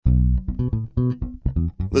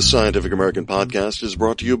This Scientific American podcast is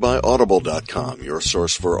brought to you by Audible.com, your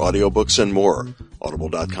source for audiobooks and more.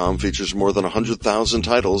 Audible.com features more than 100,000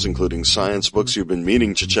 titles, including science books you've been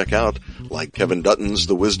meaning to check out, like Kevin Dutton's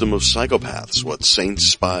The Wisdom of Psychopaths, What Saints,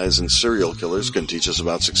 Spies, and Serial Killers Can Teach Us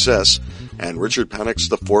About Success, and Richard Panik's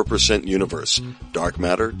The 4% Universe, Dark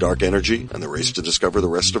Matter, Dark Energy, and the Race to Discover the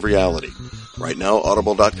Rest of Reality. Right now,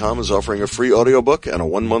 Audible.com is offering a free audiobook and a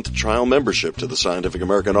 1-month trial membership to the Scientific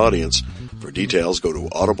American audience. For details, go to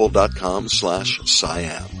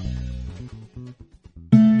audible.com/Siam.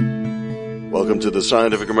 Welcome to the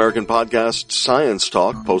Scientific American podcast, Science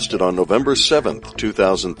Talk, posted on November 7th,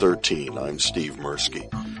 2013. I'm Steve Mirsky.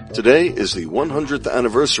 Today is the 100th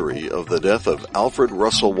anniversary of the death of Alfred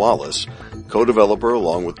Russel Wallace, co-developer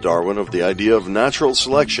along with Darwin of the idea of natural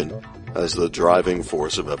selection as the driving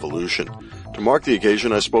force of evolution. To mark the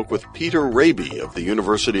occasion, I spoke with Peter Raby of the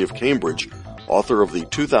University of Cambridge, author of the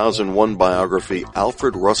 2001 biography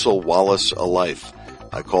Alfred Russel Wallace, A Life.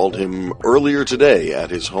 I called him earlier today at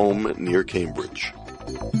his home near Cambridge.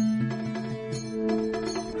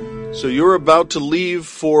 So you're about to leave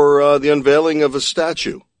for the unveiling of a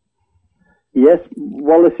statue. Yes,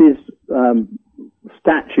 Wallace's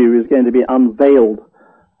statue is going to be unveiled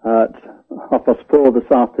at 4:30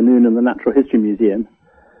 this afternoon in the Natural History Museum.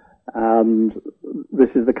 And this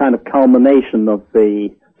is the kind of culmination of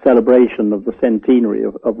the celebration of the centenary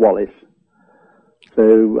of Wallace.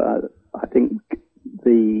 So I think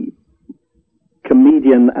the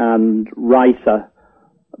comedian and writer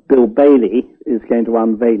Bill Bailey is going to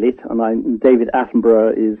unveil it, and David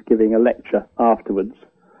Attenborough is giving a lecture afterwards.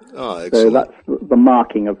 Oh, excellent. So that's the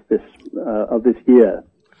marking of this year.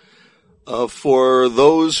 For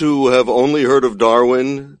those who have only heard of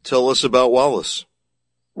Darwin, tell us about Wallace.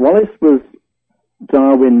 Wallace was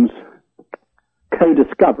Darwin's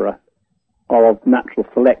co-discoverer of natural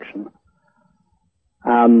selection,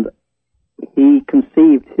 and he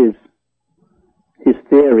conceived his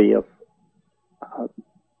theory of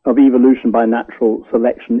evolution by natural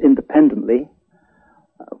selection independently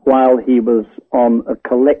while he was on a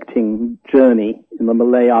collecting journey in the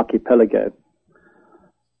Malay archipelago.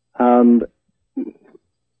 And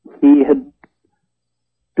he had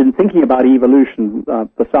been thinking about evolution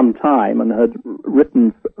for some time and had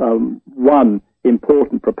written one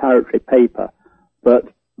important preparatory paper,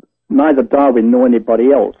 but neither Darwin nor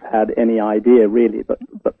anybody else had any idea really that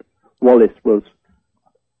Wallace was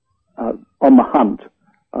on the hunt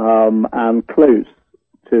and close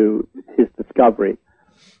to his discovery.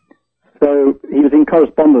 So he was in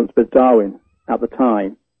correspondence with Darwin at the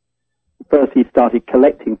time. First he started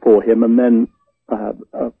collecting for him, and then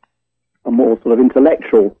a more sort of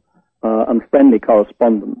intellectual and friendly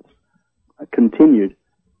correspondence continued.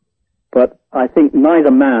 But I think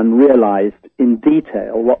neither man realized in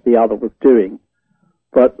detail what the other was doing.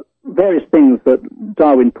 But various things that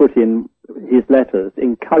Darwin put in his letters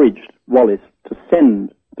encouraged Wallace to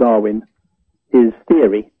send Darwin his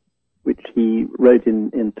theory, which he wrote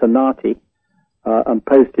in Tonati and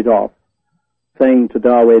posted off, saying to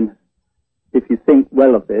Darwin, if you think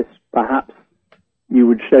well of this, perhaps you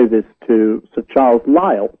would show this to Sir Charles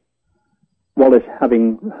Lyell. Wallace,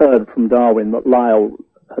 having heard from Darwin that Lyell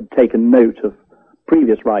had taken note of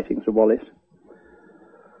previous writings of Wallace.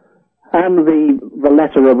 And the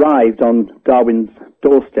letter arrived on Darwin's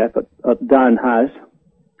doorstep at Down House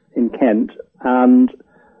in Kent, and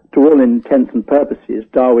to all intents and purposes,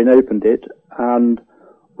 Darwin opened it and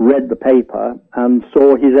read the paper and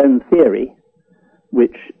saw his own theory,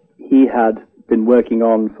 which he had been working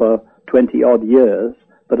on for 20-odd years,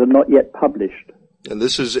 but had not yet published. And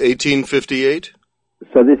this is 1858?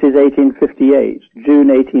 So this is 1858, June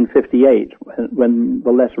 1858, when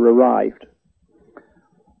the letter arrived.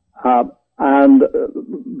 And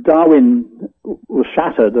Darwin was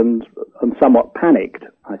shattered and somewhat panicked,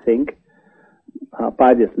 I think,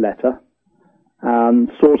 by this letter,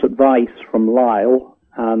 and sought advice from Lyell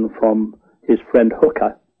and from his friend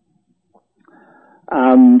Hooker.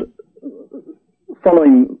 And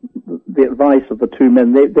following the advice of the two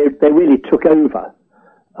men, they really took over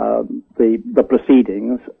the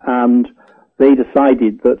proceedings, and they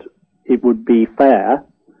decided that it would be fair.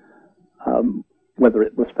 Whether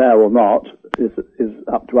it was fair or not is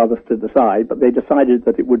up to others to decide, but they decided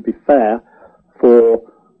that it would be fair for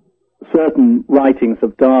certain writings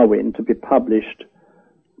of Darwin to be published,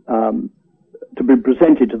 to be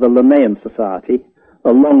presented to the Linnaean Society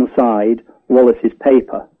alongside Wallace's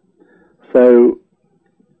paper. So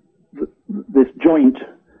this joint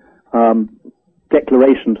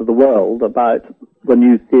declaration to the world about the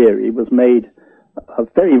new theory was made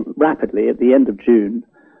very rapidly at the end of June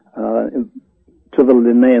to the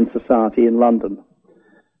Linnaean Society in London.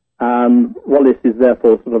 And Wallace is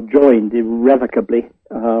therefore sort of joined irrevocably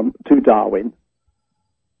to Darwin.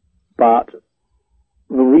 But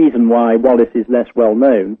the reason why Wallace is less well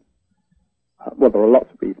known, well, there are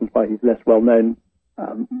lots of reasons why he's less well known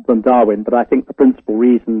than Darwin, but I think the principal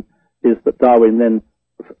reason is that Darwin then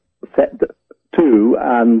set to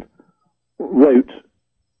and wrote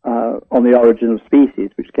on the Origin of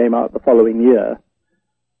Species, which came out the following year,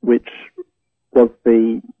 which was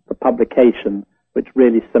the publication which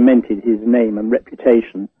really cemented his name and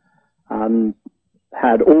reputation and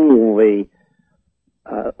had all the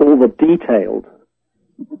detailed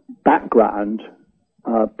background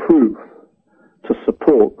proof to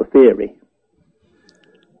support the theory.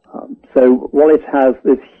 So Wallace has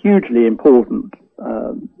this hugely important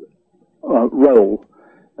role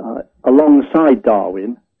alongside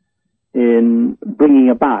Darwin in bringing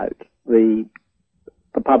about the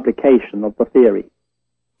publication of the theory.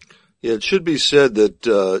 Yeah, it should be said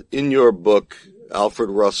that in your book, Alfred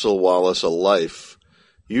Russel Wallace, A Life,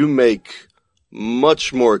 you make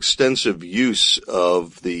much more extensive use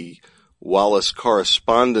of the Wallace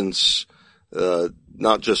correspondence,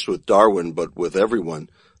 not just with Darwin, but with everyone,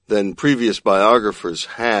 than previous biographers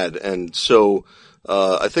had. And so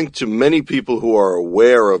I think to many people who are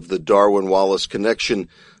aware of the Darwin-Wallace connection,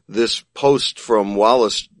 this post from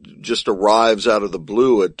Wallace just arrives out of the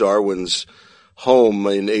blue at Darwin's home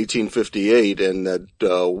in 1858, and that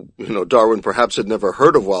Darwin perhaps had never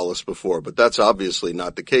heard of Wallace before, but that's obviously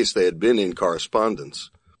not the case. They had been in correspondence.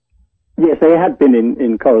 Yes, they had been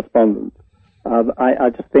in correspondence. I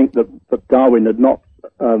just think that Darwin had not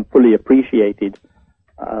fully appreciated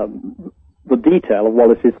the detail of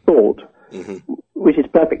Wallace's thought, which is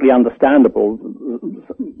perfectly understandable.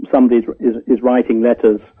 Somebody is writing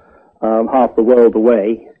letters half the world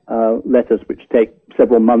away, letters which take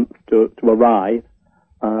several months to arrive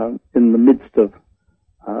in the midst of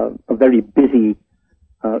a very busy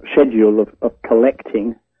schedule of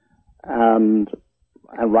collecting and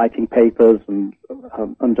writing papers and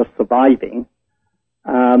just surviving.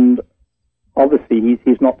 And obviously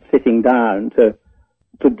he's not sitting down to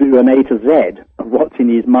do an A to Z of what's in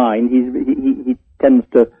his mind. He tends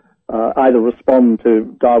to either respond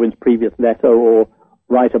to Darwin's previous letter or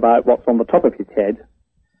write about what's on the top of his head.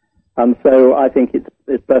 And so I think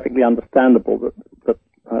it's perfectly understandable that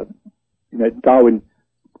Darwin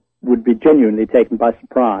would be genuinely taken by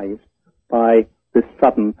surprise by this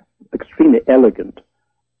sudden, extremely elegant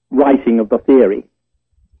writing of the theory.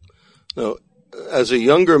 Now, as a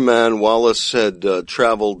younger man, Wallace had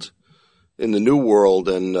traveled in the New World,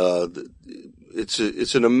 and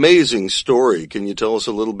it's an amazing story. Can you tell us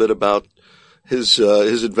a little bit about his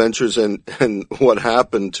adventures and what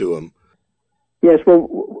happened to him? Yes, well,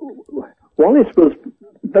 Wallace was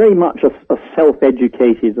very much a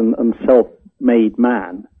self-educated and self-made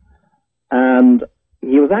man, and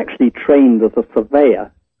he was actually trained as a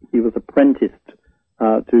surveyor. He was apprenticed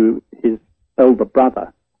to his elder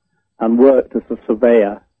brother and worked as a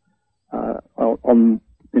surveyor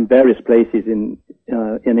in various places in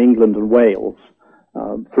England and Wales.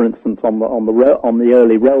 For instance, on the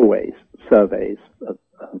early railways surveys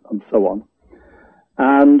and so on.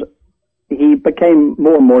 And he became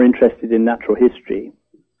more and more interested in natural history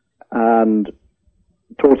and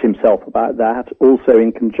taught himself about that, also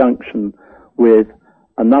in conjunction with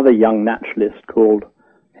another young naturalist called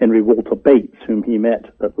Henry Walter Bates, whom he met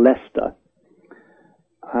at Leicester.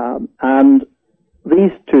 And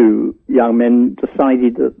these two young men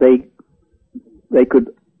decided that they could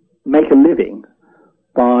make a living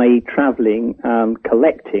by traveling and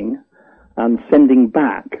collecting and sending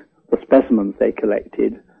back the specimens they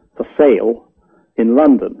collected for sale in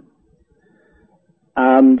London.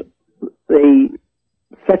 And they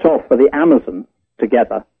set off for the Amazon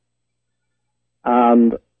together.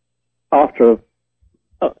 And after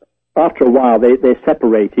a while, they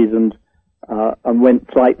separated and went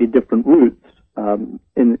slightly different routes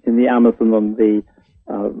in the Amazon,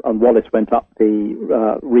 and Wallace went up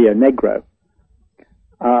the Rio Negro.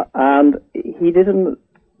 And he didn't,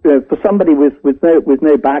 for somebody with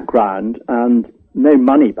no background and no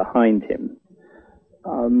money behind him,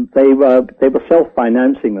 they were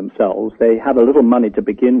self-financing themselves. They had a little money to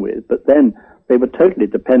begin with, but then they were totally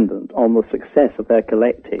dependent on the success of their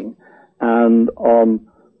collecting and on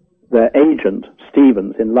their agent,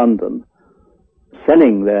 Stevens, in London,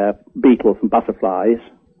 selling their beetles and butterflies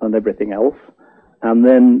and everything else, and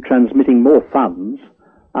then transmitting more funds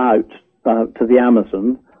out to the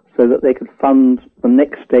Amazon so that they could fund the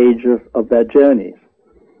next stage of their journeys.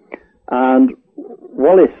 And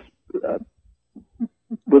Wallace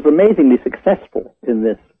was amazingly successful in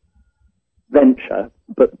this venture,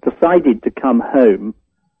 but decided to come home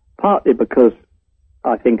partly because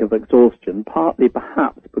I think of exhaustion, partly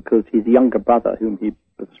perhaps because his younger brother, whom he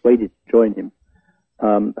persuaded to join him,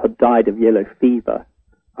 had died of yellow fever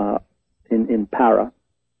in Para,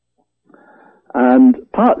 and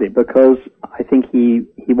partly because I think he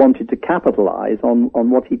wanted to capitalize on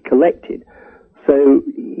what he'd collected. So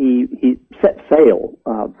he set sail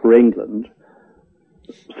for England.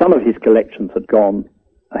 Some of his collections had gone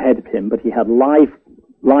ahead of him, but he had live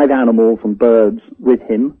animals and birds with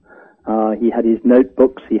him. He had his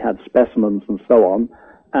notebooks, he had specimens and so on,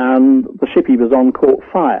 and the ship he was on caught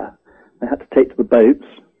fire. They had to take to the boats,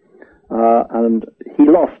 and he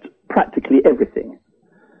lost practically everything.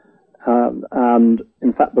 And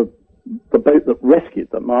in fact, the boat that rescued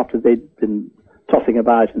them, after they'd been tossing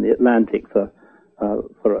about in the Atlantic for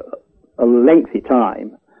a lengthy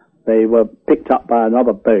time, they were picked up by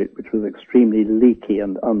another boat which was extremely leaky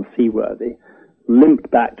and unseaworthy, limped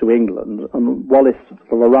back to England, and Wallace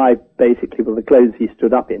arrived basically with the clothes he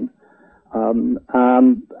stood up in,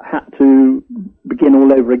 and had to begin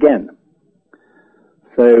all over again.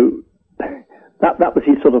 So that was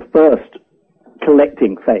his sort of first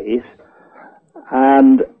collecting phase,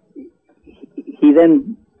 and he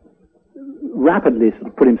then rapidly sort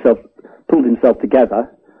of pulled himself together.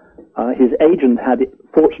 His agent had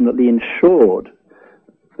fortunately insured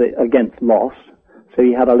against loss, so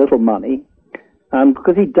he had a little money. And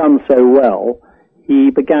because he'd done so well, he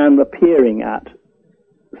began appearing at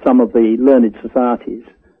some of the learned societies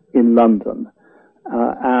in London,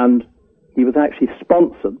 and he was actually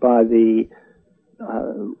sponsored by the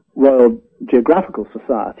Royal Geographical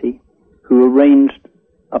Society, who arranged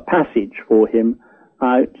a passage for him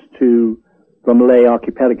out to the Malay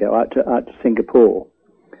archipelago, out to Singapore.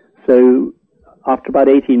 So after about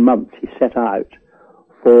 18 months, he set out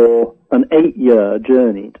for an 8-year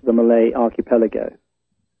journey to the Malay archipelago,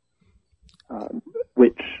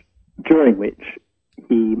 during which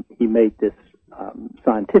he made this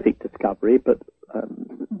scientific discovery, but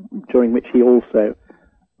during which he also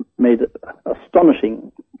made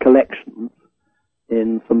astonishing collections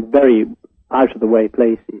in some very out-of-the-way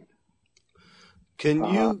places. Can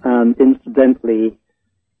you... and incidentally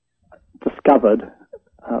discovered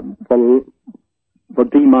the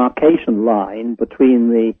demarcation line between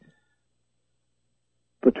the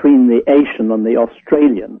Asian and the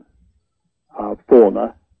Australian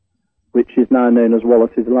fauna, which is now known as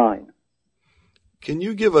Wallace's Line. Can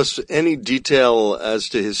you give us any detail as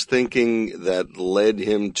to his thinking that led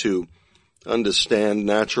him to understand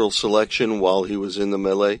natural selection while he was in the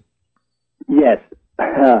Malay? Yes.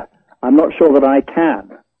 I'm not sure that I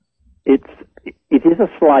can. It is a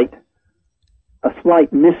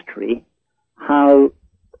slight mystery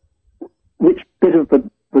which bit of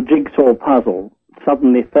the jigsaw puzzle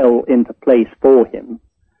suddenly fell into place for him.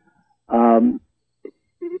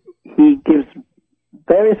 He gives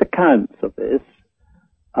various accounts of this,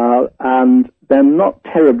 and they're not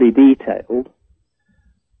terribly detailed,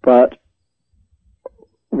 but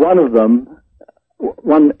one of them,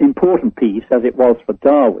 one important piece, as it was for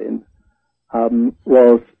Darwin,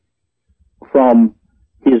 was from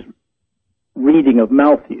his reading of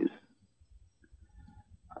Malthus,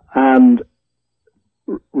 and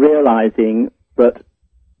realizing that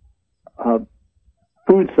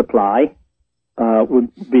food supply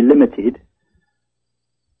would be limited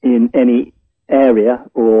in any area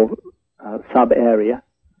or sub-area,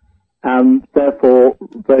 and therefore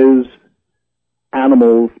those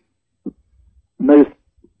animals most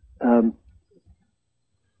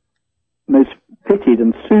fitted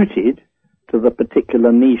and suited to the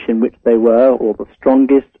particular niche in which they were, or the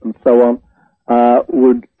strongest, and so on,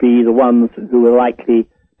 would be the ones who were likely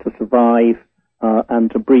to survive and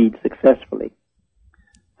to breed successfully.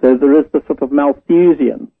 So there is the sort of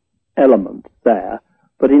Malthusian element there,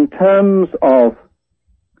 but in terms of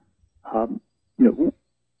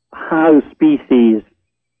how species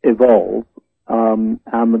evolve and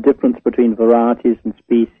the difference between varieties and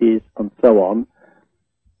species and so on,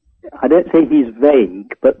 I don't say he's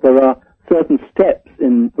vague, but there are certain steps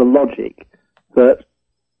in the logic that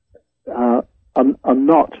are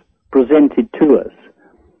not presented to us.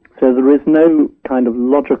 So there is no kind of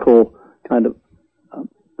logical kind of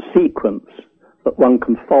sequence that one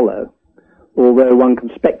can follow, although one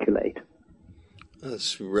can speculate.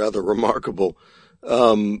 That's rather remarkable.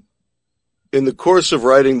 In the course of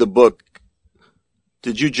writing the book,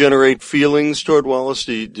 did you generate feelings toward Wallace?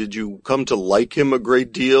 Did you come to like him a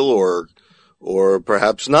great deal, or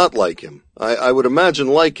perhaps not like him? I would imagine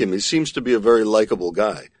like him. He seems to be a very likable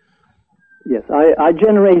guy. Yes, I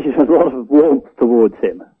generated a lot of warmth towards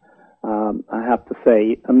him, I have to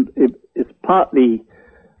say, and it's partly,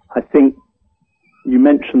 I think, you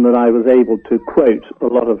mentioned that I was able to quote a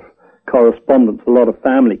lot of correspondence, a lot of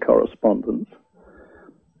family correspondence,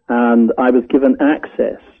 and I was given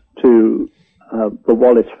access to the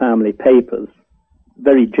Wallace family papers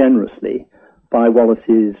very generously by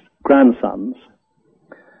Wallace's grandsons,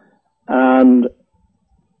 and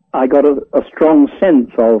I got a strong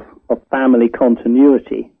sense of family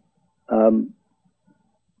continuity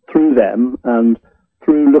through them and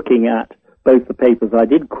through looking at both the papers I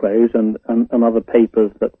did quote and other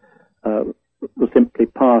papers that were simply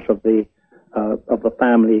part of the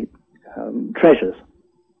family treasures.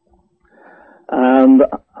 And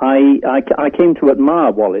I came to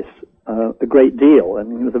admire Wallace a great deal. I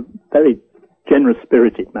mean, he was a very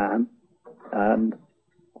generous-spirited man, and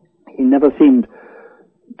he never seemed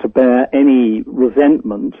to bear any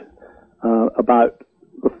resentment about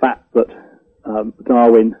the fact that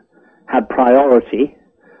Darwin had priority,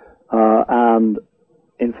 and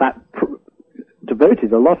in fact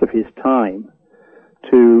devoted a lot of his time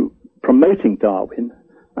to promoting Darwin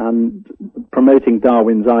and promoting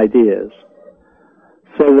Darwin's ideas,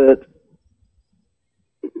 so that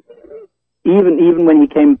even when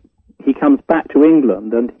he comes back to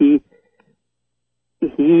England, and he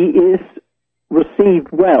is received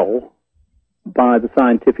well by the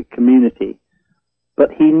scientific community,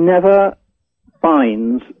 but he never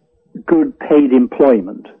finds good paid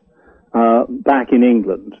employment back in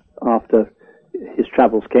England after his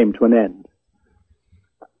travels came to an end.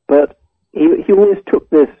 But he always took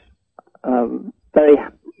this very,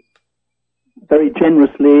 very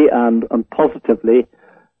generously and positively,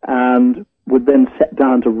 and would then sit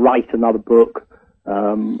down to write another book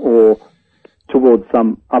or towards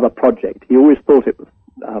some other project. He always thought it was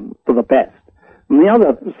for the best. And the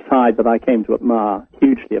other side that I came to admire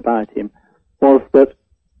hugely about him was that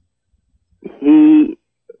he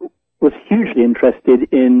was hugely interested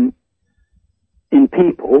in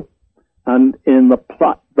people and in the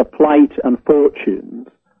plight and fortunes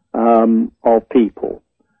of people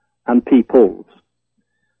and peoples.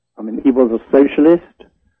 I mean, he was a socialist.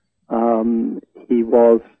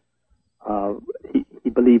 He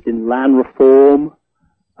believed in land reform.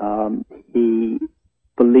 He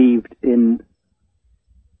believed in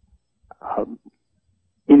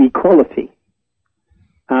inequality.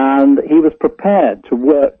 And he was prepared to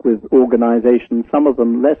work with organizations, some of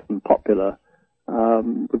them less than popular,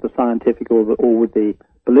 with the scientific or with the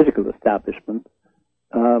political establishment,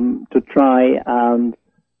 to try and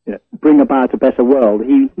bring about a better world.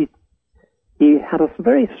 He had a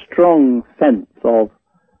very strong sense of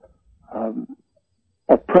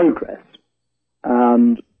progress,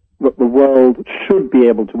 and that the world should be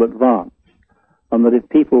able to advance, and that if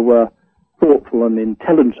people were thoughtful and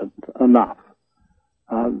intelligent enough,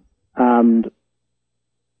 and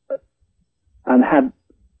had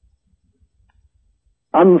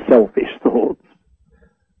unselfish thoughts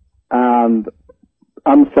and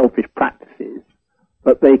unselfish practices,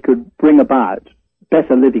 that they could bring about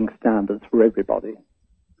better living standards for everybody.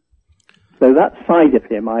 So that side of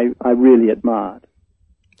him I really admired.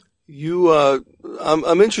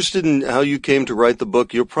 I'm interested in how you came to write the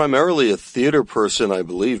book. You're primarily a theater person, I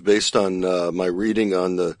believe, based on my reading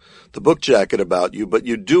on the book jacket about you, but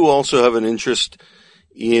you do also have an interest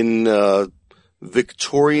in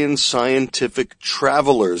Victorian scientific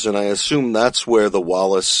travelers, and I assume that's where the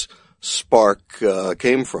Wallace spark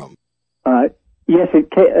came from. Yes,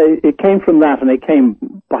 it came from that, and it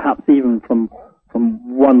came perhaps even from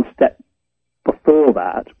one step before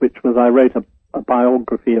that, which was I wrote a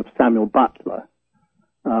biography of Samuel Butler,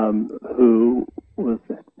 who was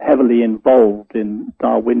heavily involved in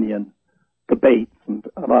Darwinian debates and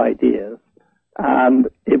ideas. And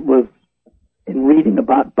it was in reading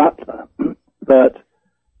about Butler that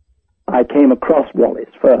I came across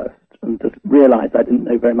Wallace first and just realized I didn't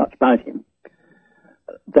know very much about him.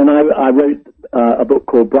 Then I wrote a book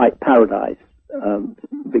called Bright Paradise,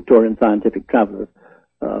 Victorian Scientific Travellers,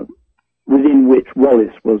 within which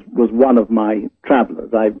Wallace was one of my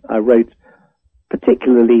travellers. I wrote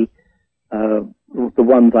particularly the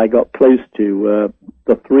ones I got close to,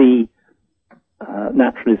 the three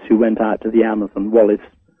naturalists who went out to the Amazon, Wallace,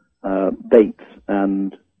 Bates,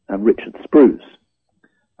 and Richard Spruce.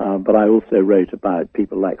 But I also wrote about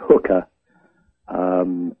people like Hooker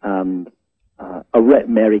and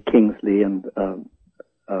Mary Kingsley and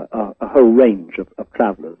a whole range of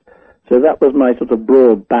travellers. So that was my sort of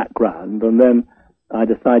broad background, and then I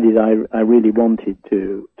decided I really wanted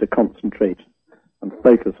to concentrate and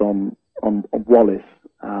focus on Wallace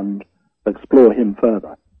and explore him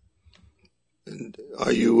further. And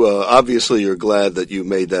are you obviously you're glad that you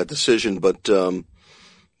made that decision, but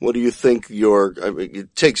What do you think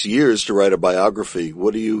it takes years to write a biography.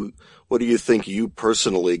 What do you think you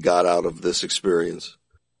personally got out of this experience?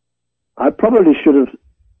 I probably should have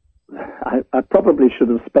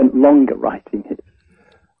spent longer writing it.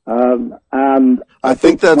 And I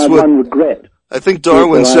think that's one regret. I think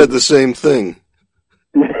Darwin said the same thing.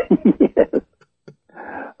 Yes.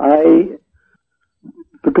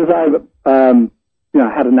 Because I've had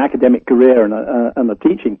an academic career and a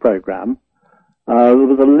teaching program, there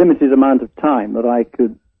was a limited amount of time that I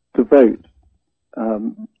could devote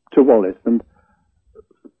to Wallace, and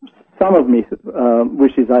some of me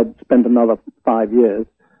wishes I'd spent another 5 years.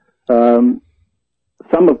 Some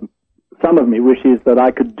of me wishes that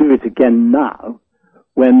I could do it again now,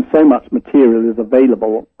 when so much material is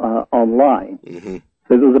available online. Mm-hmm.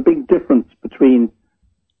 So there's a big difference between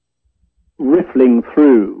riffling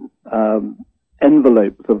through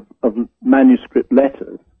envelopes of manuscript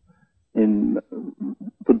letters in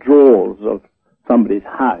the drawers of somebody's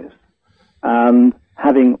house and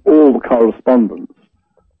having all the correspondence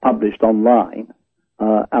published online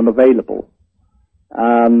and available.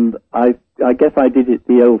 And I guess I did it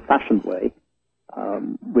the old-fashioned way,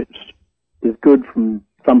 which is good from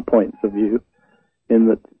some points of view, in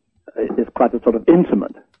that it's quite a sort of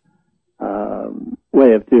intimate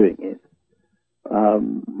way of doing it,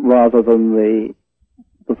 rather than the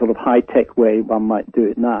sort of high-tech way one might do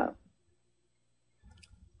it now.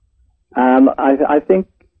 And I think,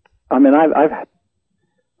 I've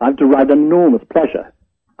derived enormous pleasure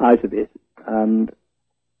out of it. And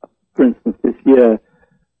for instance, this year,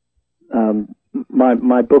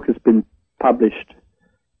 my book has been published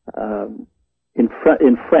in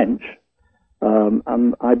French,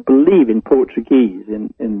 and I believe in Portuguese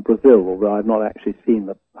in Brazil, although I've not actually seen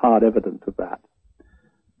the hard evidence of that.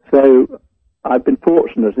 So I've been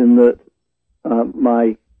fortunate in that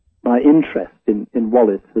my interest in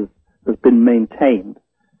Wallace has been maintained,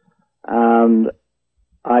 and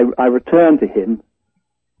I return to him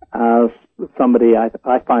as somebody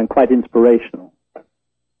I find quite inspirational.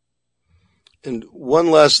 And one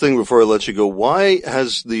last thing before I let you go: why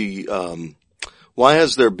has there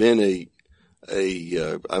been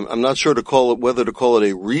I'm not sure whether to call it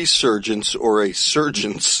a resurgence or a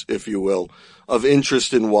surgence, if you will, of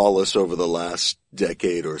interest in Wallace over the last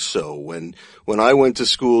decade or so? When I went to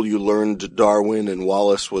school, you learned Darwin, and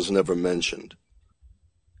Wallace was never mentioned.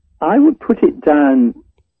 I would put it down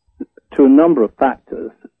to a number of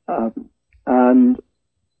factors, and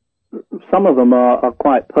some of them are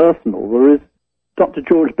quite personal. There is Dr.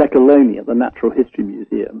 George Beccoloni at the Natural History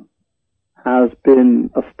Museum has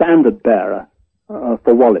been a standard bearer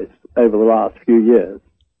for Wallace over the last few years,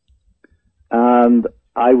 and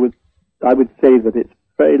I would say that it's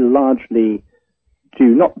very largely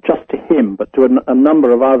due not just to him, but to a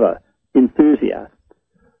number of other enthusiasts,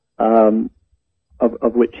 of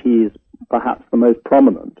which he is perhaps the most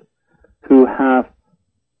prominent, who have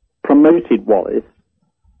promoted Wallace,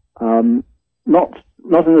 not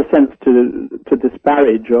in the sense to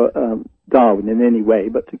disparage Darwin in any way,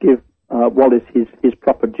 but to give Wallace his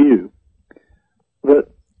proper due.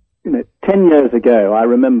 But 10 years ago, I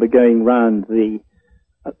remember going round the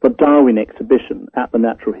Darwin exhibition at the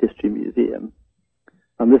Natural History Museum,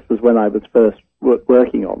 and this was when I was first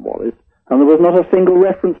working on Wallace, and there was not a single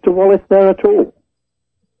reference to Wallace there at all.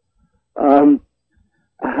 And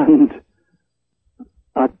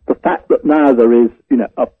the fact that now there is,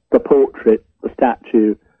 the portrait, the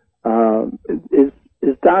statue, is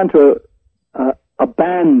down to a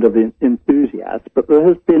band of enthusiasts, but there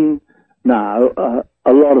has been now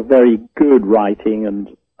a lot of very good writing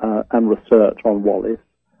and research on Wallace.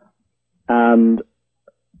 And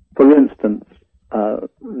for instance,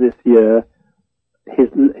 this year,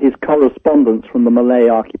 his correspondence from the Malay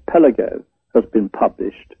archipelago has been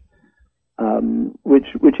published,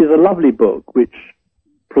 which is a lovely book, which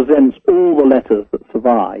presents all the letters that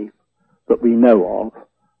survive that we know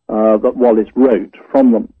of, that Wallace wrote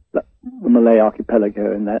from the Malay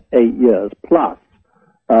archipelago in that 8 years, plus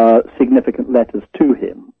significant letters to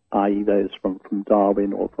him, i.e. those from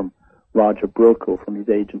Darwin or from Roger Brooke or from his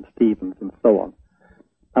agent Stevens and so on.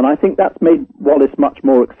 And I think that's made Wallace much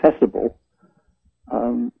more accessible.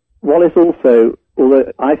 Wallace also, although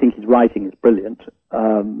I think his writing is brilliant,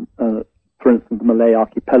 for instance, the Malay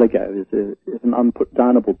archipelago is an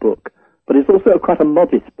unputdownable book, but it's also quite a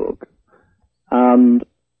modest book, and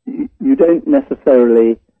you don't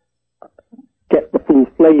necessarily get the full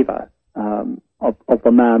flavour of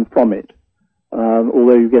the man from it,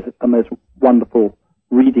 although you get a most wonderful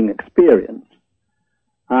reading experience.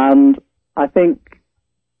 And I think,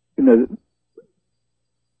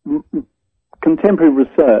 contemporary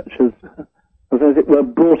research as it were,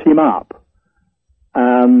 brought him up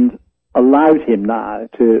and allowed him now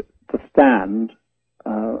to stand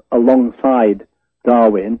alongside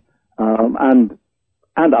Darwin and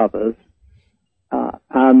others,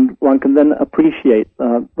 and one can then appreciate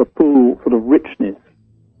the full sort of richness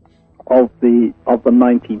of the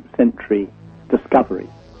 19th century discovery.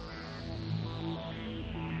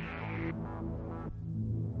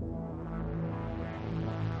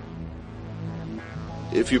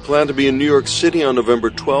 If you plan to be in New York City on November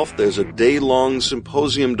 12th, there's a day-long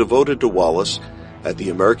symposium devoted to Wallace at the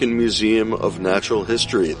American Museum of Natural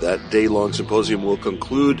History. That day-long symposium will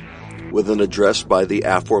conclude with an address by the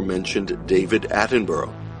aforementioned David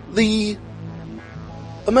Attenborough. The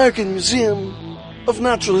American Museum of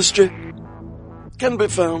Natural History can be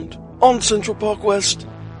found on Central Park West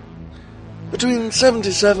between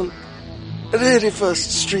 77th and 81st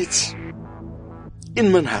Streets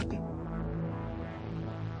in Manhattan.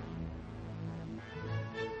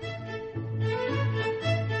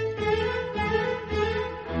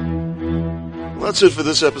 That's it for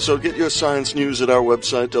this episode. Get your science news at our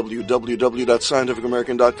website,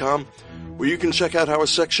 www.scientificamerican.com, where you can check out our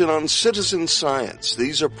section on citizen science.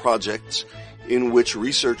 These are projects in which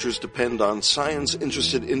researchers depend on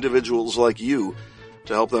science-interested individuals like you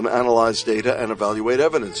to help them analyze data and evaluate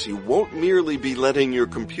evidence. You won't merely be letting your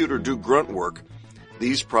computer do grunt work.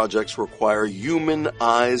 These projects require human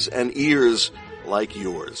eyes and ears like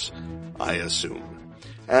yours, I assume.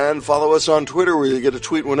 And follow us on Twitter, where you get a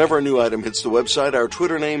tweet whenever a new item hits the website. Our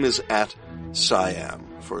Twitter name is @SciAm.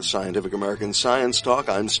 For Scientific American Science Talk,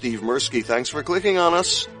 I'm Steve Mirsky. Thanks for clicking on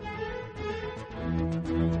us.